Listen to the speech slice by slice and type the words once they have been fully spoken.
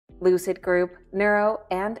Lucid Group, Nuro,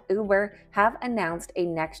 and Uber have announced a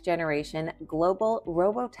next-generation global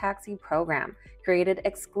Robotaxi program created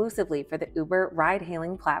exclusively for the Uber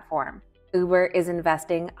ride-hailing platform. Uber is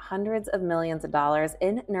investing hundreds of millions of dollars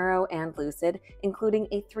in Nuro and Lucid, including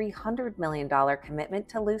a $300 million commitment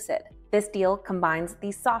to Lucid. This deal combines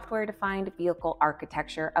the software-defined vehicle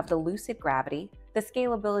architecture of the Lucid Gravity, the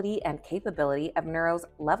scalability and capability of Nuro's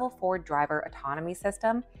Level 4 driver autonomy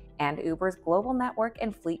system, and Uber's global network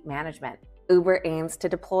and fleet management. Uber aims to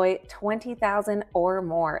deploy 20,000 or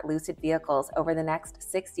more Lucid vehicles over the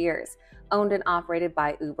next 6 years, owned and operated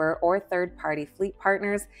by Uber or third-party fleet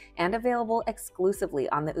partners, and available exclusively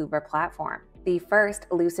on the Uber platform. The first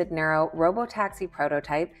Lucid Nuro Robotaxi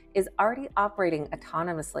prototype is already operating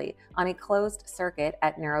autonomously on a closed circuit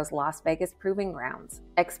at Nuro's Las Vegas Proving Grounds.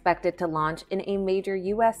 Expected to launch in a major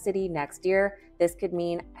U.S. city next year, this could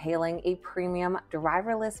mean hailing a premium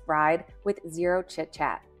driverless ride with zero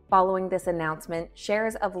chit-chat. Following this announcement,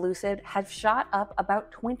 shares of Lucid have shot up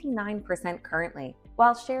about 29% currently,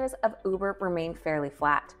 while shares of Uber remain fairly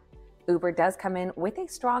flat. Uber does come in with a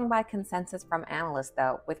strong buy consensus from analysts,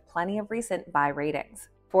 though, with plenty of recent buy ratings.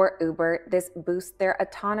 For Uber, this boosts their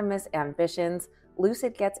autonomous ambitions,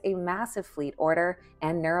 Lucid gets a massive fleet order,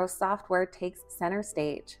 and Nuro software takes center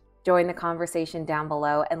stage. Join the conversation down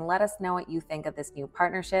below and let us know what you think of this new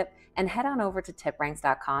partnership, and head on over to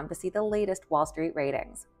TipRanks.com to see the latest Wall Street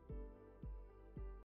ratings.